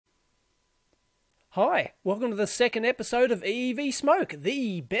Hi, welcome to the second episode of EEVsmoke,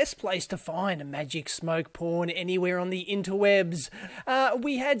 the best place to find magic smoke porn anywhere on the interwebs.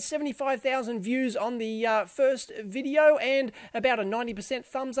 We had 75,000 views on the first video and about a 90%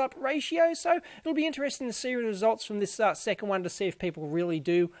 thumbs up ratio, so it'll be interesting to see the results from this second one to see if people really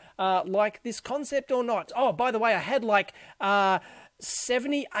do like this concept or not. Oh, by the way, I had like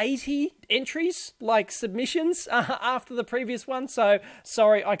 70, 80 entries, like submissions, after the previous one, so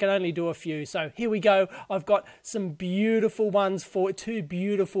sorry, I can only do a few. So here we go. I've got some beautiful ones two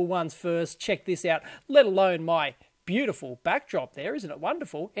beautiful ones first. Check this out, let alone my beautiful backdrop there. Isn't it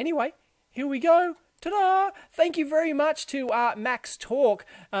wonderful? Anyway, here we go. Ta-da! Thank you very much to Max Talk,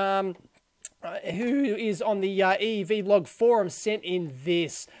 who is on the EEVblog forum, sent in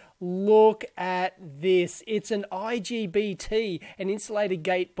this. Look at this. It's an IGBT, an insulated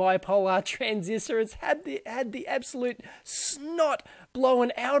gate bipolar transistor. It's had the absolute snot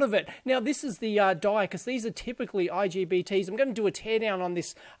blowing out of it. Now, this is the die, because these are typically IGBTs. I'm going to do a teardown on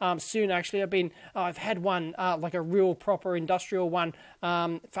this soon, actually. I've had one, like a real proper industrial one,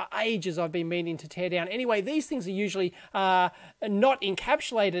 for ages. I've been meaning to tear down. Anyway, these things are usually not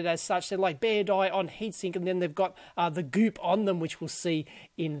encapsulated as such. They're like bare die on heatsink, and then they've got the goop on them, which we'll see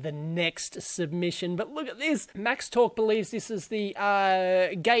in the next submission. But look at this. Max Talk believes this is the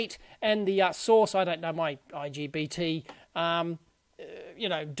gate and the source. I don't know my IGBT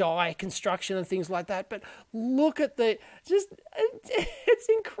die construction and things like that, but look at it's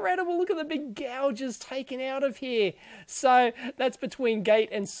incredible. Look at the big gouges taken out of here. So that's between gate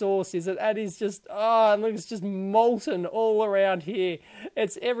and source, is it? That is just, and look, it's just molten all around here.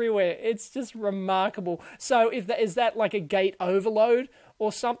 It's everywhere. It's just remarkable. So is that like a gate overload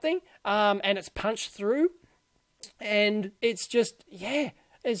or something, and it's punched through, and it's just,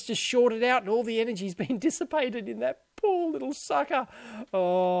 it's just shorted out, and all the energy's been dissipated in that poor little sucker.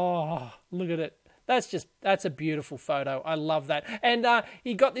 Oh, look at it. That's a beautiful photo. I love that. And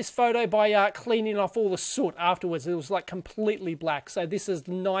he got this photo by cleaning off all the soot afterwards. It was like completely black. So this is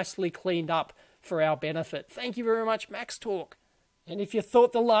nicely cleaned up for our benefit. Thank you very much, Max Talk. And if you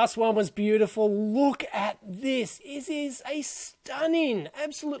thought the last one was beautiful, look at this. It is a stunning,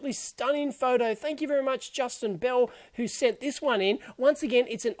 absolutely stunning photo. Thank you very much, Justin Bell, who sent this one in. Once again,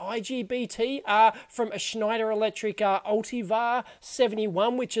 it's an IGBT from a Schneider Electric Ultivar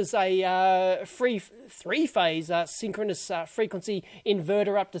 71, which is a three-phase synchronous frequency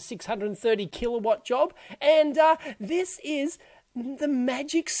inverter up to 630 kilowatt job. And this is the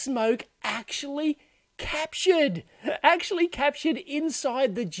magic smoke actually captured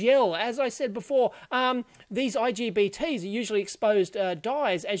inside the gel. As I said before, these IGBTs are usually exposed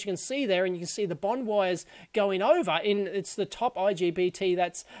dyes, as you can see there, and you can see the bond wires going over. It's the top IGBT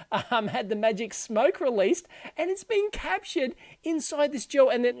that's had the magic smoke released, and it's been captured inside this gel.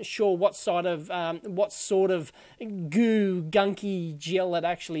 And then, sure, what sort of gunky gel it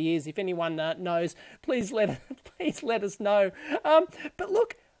actually is. If anyone knows, please let us know. But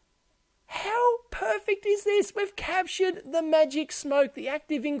look. How perfect is this? We've captured the magic smoke, the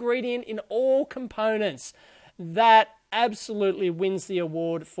active ingredient in all components. That absolutely wins the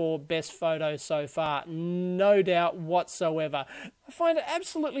award for best photo so far, no doubt whatsoever. I find it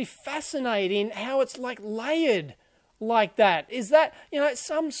absolutely fascinating how it's like layered like that. Is that,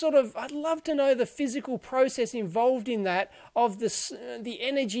 some sort of, I'd love to know the physical process involved in that, of the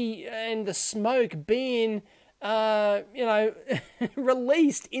energy and the smoke being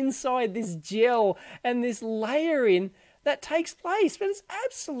released inside this gel and this layering that takes place. But it's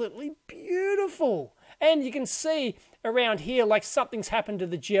absolutely beautiful. And you can see around here, like something's happened to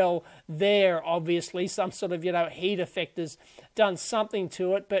the gel there, obviously. Some sort of, heat effect has done something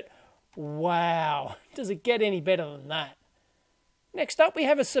to it. But wow, does it get any better than that? Next up, we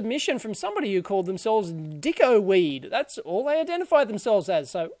have a submission from somebody who called themselves Dicko Weed. That's all they identified themselves as.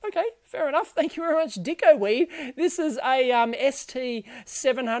 So, okay, fair enough. Thank you very much, Dicko Weed. This is a ST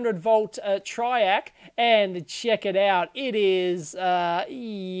 700 volt Triac, and check it out. It is, the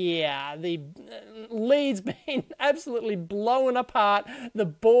lead's been absolutely blown apart. The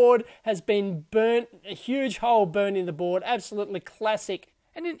board has been burnt, a huge hole burned in the board. Absolutely classic.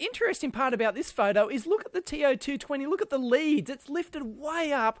 And an interesting part about this photo is look at the TO220, look at the leads. It's lifted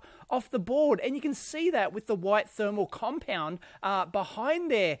way up off the board, and you can see that with the white thermal compound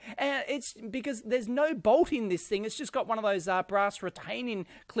behind there. And it's because there's no bolt in this thing. It's just got one of those brass retaining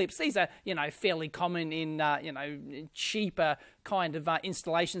clips. These are, fairly common in, cheaper kind of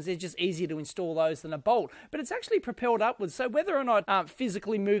installations. They're just easier to install those than a bolt. But it's actually propelled upwards. So whether or not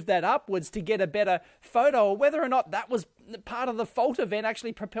physically move that upwards to get a better photo, or whether or not that was part of the fault event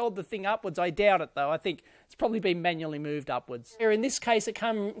actually propelled the thing upwards, I doubt it though. I think it's probably been manually moved upwards. Here in this case, it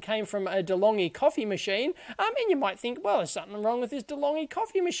came from a DeLonghi coffee machine. And you might think, well, there's something wrong with this DeLonghi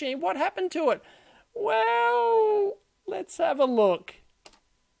coffee machine. What happened to it? Well, let's have a look.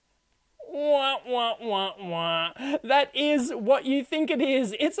 Wah, wah, wah, wah. That is what you think it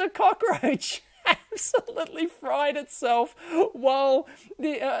is. It's a cockroach. Absolutely fried itself while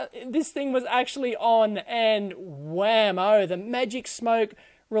this thing was actually on, and whammo, the magic smoke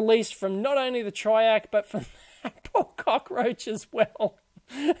released from not only the triac but from that poor cockroach as well.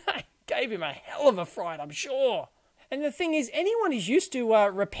 Gave him a hell of a fright, I'm sure. And the thing is, anyone who's used to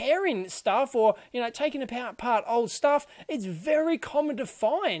repairing stuff or, taking apart old stuff, it's very common to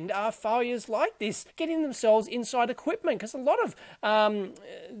find failures like this, getting themselves inside equipment, because a lot of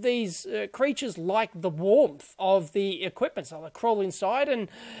these creatures like the warmth of the equipment, so they crawl inside and,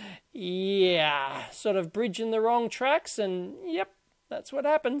 yeah, sort of bridging the wrong tracks, and, yep, that's what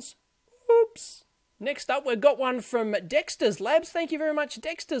happens. Oops. Next up, we've got one from Dexter's Labs. Thank you very much,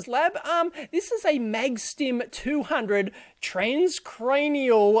 Dexter's Lab. This is a MagStim 200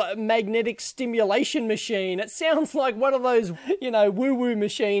 transcranial magnetic stimulation machine. It sounds like one of those, woo-woo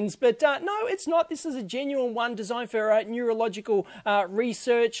machines, but no, it's not. This is a genuine one designed for neurological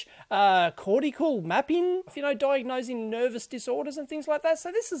research, cortical mapping, diagnosing nervous disorders and things like that.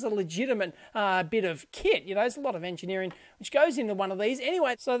 So this is a legitimate bit of kit. There's a lot of engineering which goes into one of these.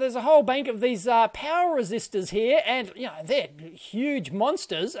 Anyway, so there's a whole bank of these power resistors here, and they're huge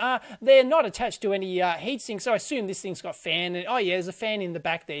monsters. They're not attached to any heatsink, so I assume this thing's got fan. And, oh yeah, there's a fan in the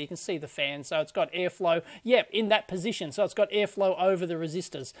back there. You can see the fan, so it's got airflow. Yep, in that position, so it's got airflow over the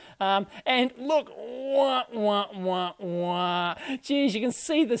resistors. And look, wah, wah, wah, wah. Geez, you can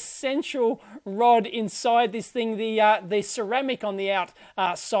see the central rod inside this thing. The ceramic on the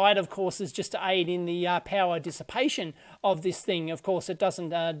outside, of course, is just to aid in the power dissipation of this thing. Of course, it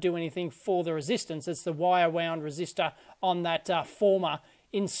doesn't do anything for the resistance. It's the wire wound resistor on that former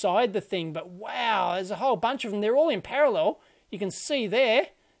inside the thing. But wow, there's a whole bunch of them. They're all in parallel. You can see there.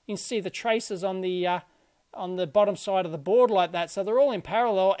 You can see the traces on the bottom side of the board like that. So they're all in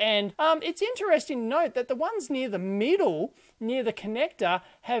parallel. And it's interesting to note that the ones near the middle, near the connector,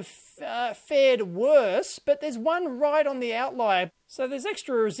 have fared worse, but there's one right on the outlier. So there's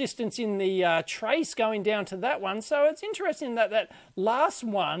extra resistance in the trace going down to that one. So it's interesting that that last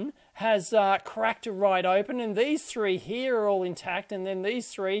one has cracked right open, and these three here are all intact, and then these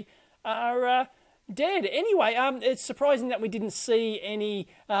three are dead. Anyway, it's surprising that we didn't see any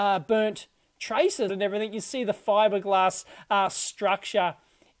burnt traces and everything. You see the fiberglass structure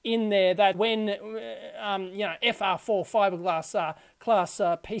in there that when FR4 fiberglass class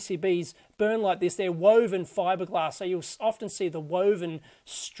PCBs burn like this, they're woven fiberglass, so you'll often see the woven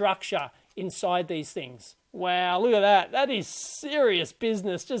structure inside these things. Wow, look at that. That is serious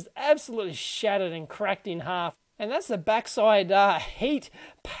business. Just absolutely shattered and cracked in half. And that's the backside heat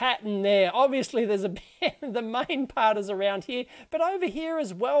pattern there. Obviously, there's the main part is around here, but over here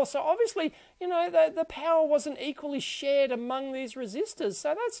as well. So obviously, the power wasn't equally shared among these resistors.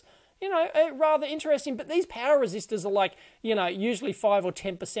 So that's, rather interesting. But these power resistors are like, usually 5 or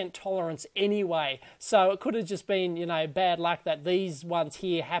 10% tolerance anyway. So it could have just been, bad luck that these ones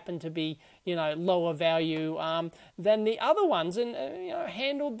here happen to be, lower value than the other ones, and,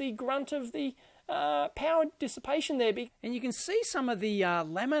 handled the grunt of the power dissipation there. And you can see some of the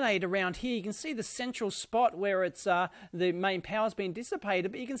laminate around here. You can see the central spot where it's the main power's been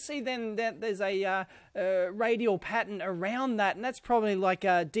dissipated, but you can see then that there's a radial pattern around that, and that's probably like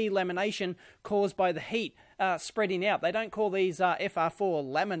a delamination caused by the heat spreading out. They don't call these FR4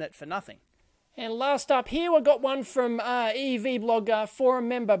 laminate for nothing. And last up here, we've got one from EEVblog forum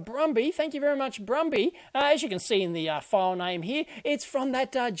member Brumby. Thank you very much, Brumby. As you can see in the file name here, it's from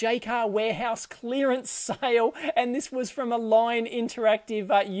that JCar warehouse clearance sale, and this was from a Line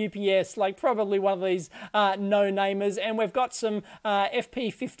Interactive UPS, like probably one of these no-namers. And we've got some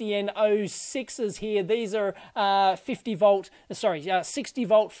FP50N06s here. These are 60 volt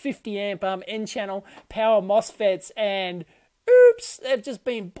 50 amp N-channel power MOSFETs, and oops, they've just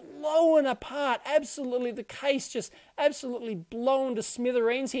been blown apart. Absolutely, the case just absolutely blown to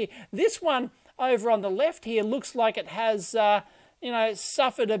smithereens here. This one over on the left here looks like it has,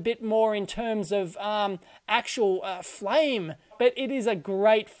 suffered a bit more in terms of actual flame but it is a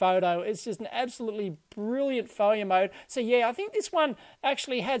great photo. It's just an absolutely brilliant failure mode. So yeah, I think this one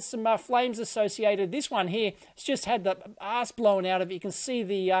actually had some flames associated. This one here, it's just had the arse blown out of it. You can see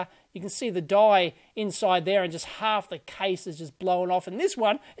the die inside there, and just half the case is just blown off. And this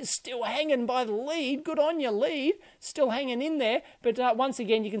one is still hanging by the lead. Good on you, lead. Still hanging in there. But once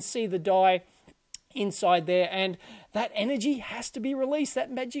again, you can see the die inside there, and that energy has to be released.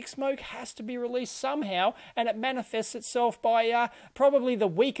 That magic smoke has to be released somehow, and it manifests itself by probably the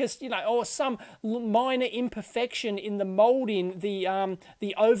weakest, or some minor imperfection in the molding, the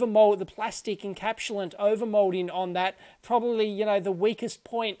overmold, the plastic encapsulant overmolding on that. Probably, the weakest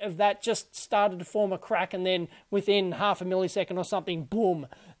point of that just started to form a crack, and then within half a millisecond or something, boom,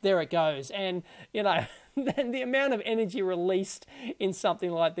 there it goes. And, the amount of energy released in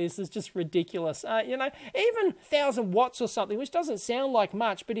something like this is just ridiculous. Even 1,000 watts or something, which doesn't sound like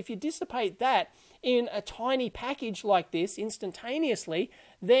much, but if you dissipate that in a tiny package like this instantaneously,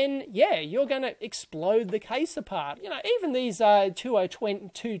 then yeah, you're going to explode the case apart. Even these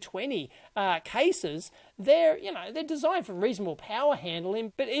 220 cases, they're designed for reasonable power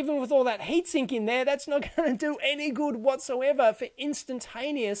handling, but even with all that heatsink in there, that's not going to do any good whatsoever for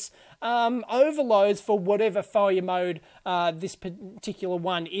instantaneous overloads for whatever failure mode this particular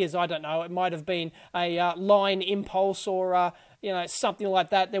one is. I don't know, it might have been a line impulse or something like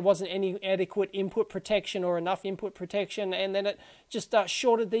that. There wasn't any adequate input protection or enough input protection, and then it just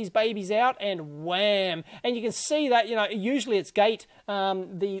shorted these babies out, and wham! And you can see that, usually it's gate.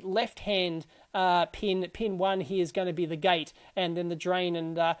 The left-hand pin 1 here is going to be the gate, and then the drain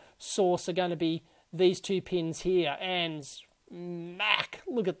and source are going to be these 2 pins here, and smack!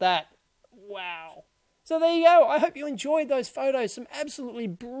 Look at that. Wow. So there you go. I hope you enjoyed those photos. Some absolutely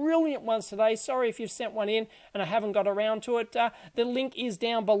brilliant ones today. Sorry if you've sent one in and I haven't got around to it. The link is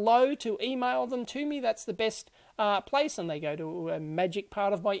down below to email them to me. That's the best place, and they go to a magic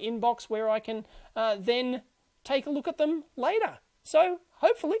part of my inbox where I can then take a look at them later. So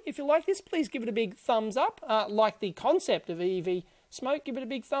hopefully, if you like this, please give it a big thumbs up. Like the concept of EEVsmoke, give it a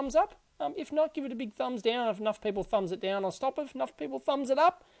big thumbs up. If not, give it a big thumbs down. If enough people thumbs it down, I'll stop. If enough people thumbs it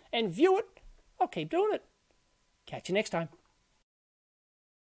up and view it, I'll keep doing it. Catch you next time.